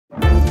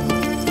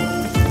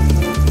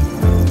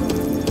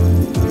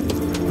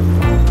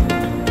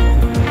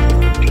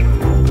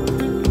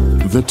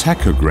The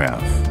tachograph.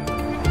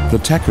 The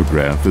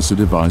tachograph is a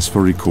device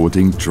for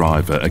recording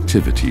driver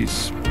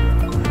activities.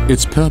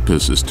 Its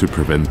purpose is to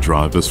prevent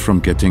drivers from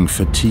getting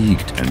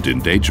fatigued and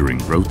endangering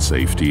road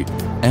safety,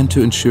 and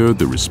to ensure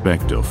the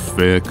respect of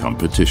fair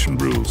competition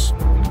rules.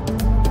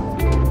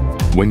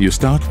 When you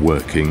start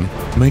working,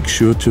 make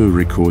sure to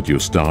record your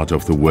start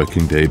of the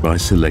working day by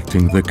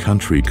selecting the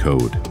country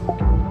code.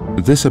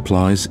 This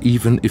applies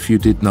even if you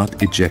did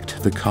not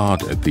eject the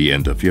card at the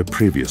end of your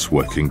previous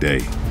working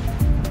day.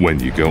 When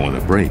you go on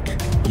a break,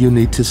 you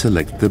need to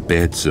select the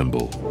bed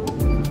symbol.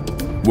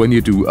 When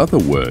you do other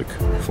work,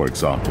 for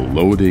example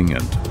loading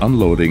and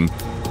unloading,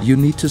 you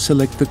need to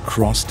select the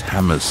crossed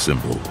hammer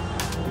symbol.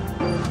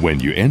 When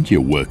you end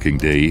your working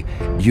day,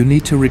 you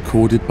need to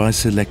record it by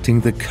selecting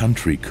the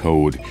country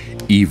code,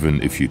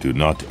 even if you do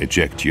not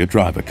eject your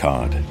driver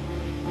card.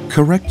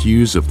 Correct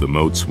use of the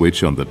mode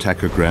switch on the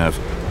tachograph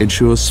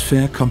ensures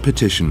fair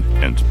competition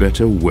and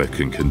better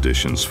working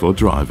conditions for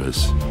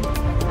drivers.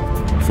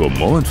 For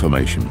more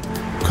information,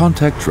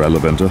 contact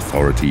relevant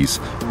authorities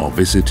or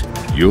visit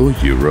Your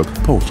Europe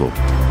portal.